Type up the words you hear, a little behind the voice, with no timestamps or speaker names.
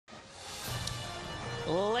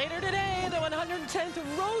Later today, the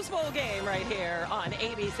 110th Rose Bowl game right here on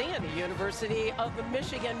ABC, and the University of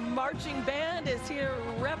Michigan Marching Band is here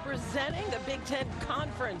representing the Big Ten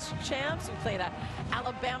Conference champs who played at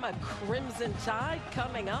Alabama Crimson Tide.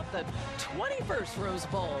 Coming up, the 21st Rose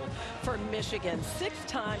Bowl for Michigan. Sixth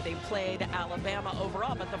time they played Alabama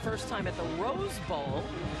overall, but the first time at the Rose Bowl.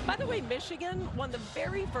 By the way, Michigan won the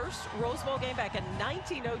very first Rose Bowl game back in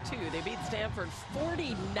 1902. They beat Stanford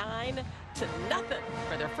 49-0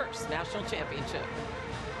 for their first national championship.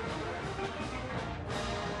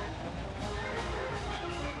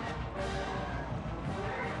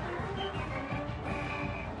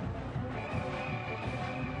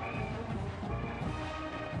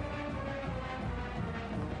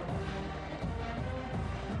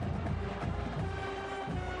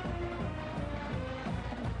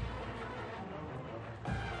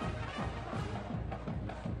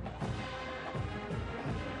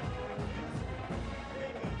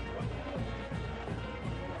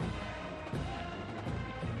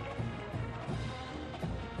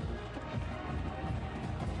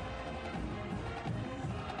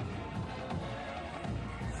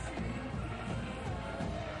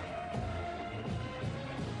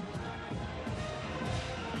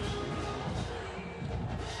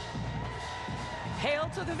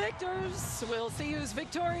 Hail to the victors. We'll see who's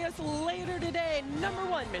victorious later today. Number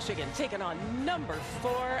 1, Michigan, taking on number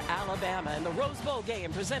 4, Alabama, in the Rose Bowl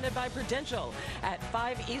game presented by Prudential at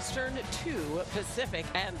 5 Eastern, 2 Pacific.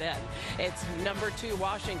 And then it's number 2,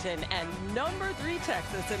 Washington, and number 3,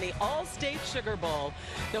 Texas in the All-State Sugar Bowl.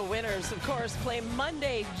 The winners, of course, play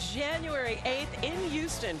Monday, January 8th in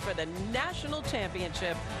Houston for the national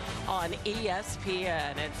championship on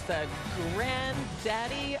ESPN. It's the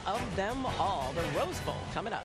granddaddy of them all, the Rose Bowl, coming up.